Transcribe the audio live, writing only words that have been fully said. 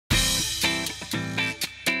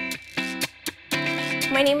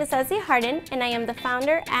My name is Leslie Harden, and I am the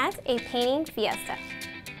founder at A Painting Fiesta.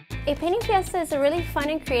 A Painting Fiesta is a really fun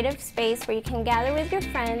and creative space where you can gather with your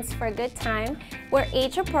friends for a good time. We're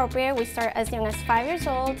age appropriate. We start as young as 5 years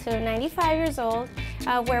old to 95 years old,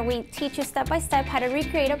 where we teach you step by step how to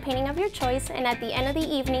recreate a painting of your choice, and at the end of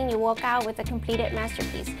the evening you walk out with a completed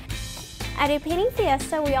masterpiece. At A Painting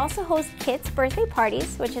Fiesta, we also host kids' birthday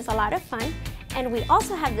parties, which is a lot of fun. And we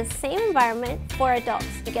also have the same environment for adults.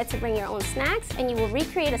 You get to bring your own snacks, and you will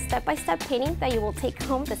recreate a step-by-step painting that you will take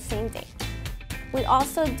home the same day. We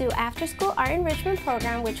also do after-school art enrichment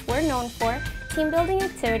program, which we're known for, team building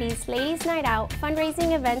activities, ladies' night out,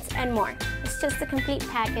 fundraising events, and more. It's just a complete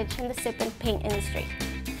package in the sip and paint industry.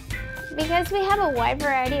 Because we have a wide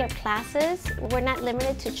variety of classes, we're not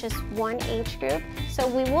limited to just one age group, so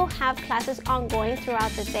we will have classes ongoing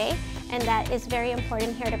throughout the day, and that is very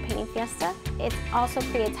important here at Painting Fiesta. It also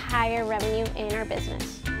creates higher revenue in our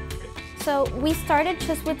business. So we started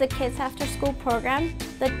just with the kids after school program.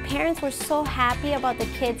 The parents were so happy about the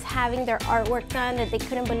kids having their artwork done that they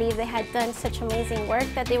couldn't believe they had done such amazing work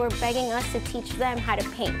that they were begging us to teach them how to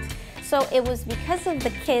paint. So it was because of the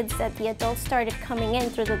kids that the adults started coming in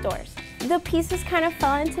through the doors. The pieces kind of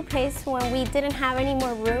fell into place when we didn't have any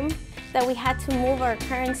more room, that we had to move our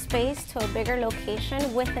current space to a bigger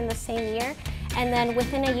location within the same year. And then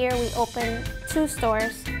within a year we opened 2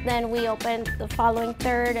 stores. Then we opened the following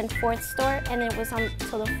 3rd and 4th store, and it was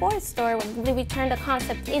until the 4th store when we turned the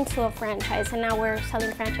concept into a franchise, and now we're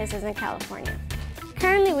selling franchises in California.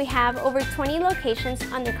 Currently we have over 20 locations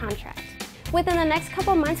under contract. Within the next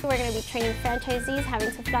couple months, we're going to be training franchisees,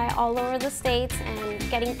 having to fly all over the states and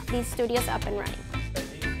getting these studios up and running.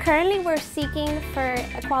 Currently, we're seeking for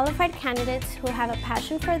qualified candidates who have a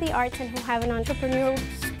passion for the arts and who have an entrepreneurial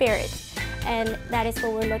spirit. And that is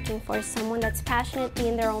what we're looking for, someone that's passionate,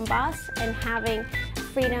 being their own boss and having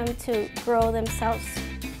freedom to grow themselves.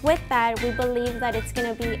 With that, we believe that it's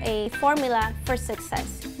going to be a formula for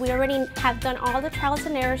success. We already have done all the trials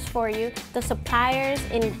and errors for you. The suppliers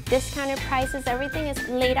in discounted prices, everything is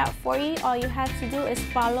laid out for you. All you have to do is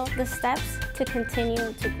follow the steps to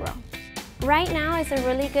continue to grow. Right now is a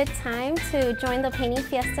really good time to join the Painting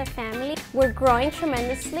Fiesta family. We're growing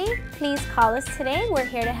tremendously. Please call us today. We're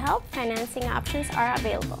here to help. Financing options are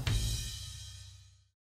available.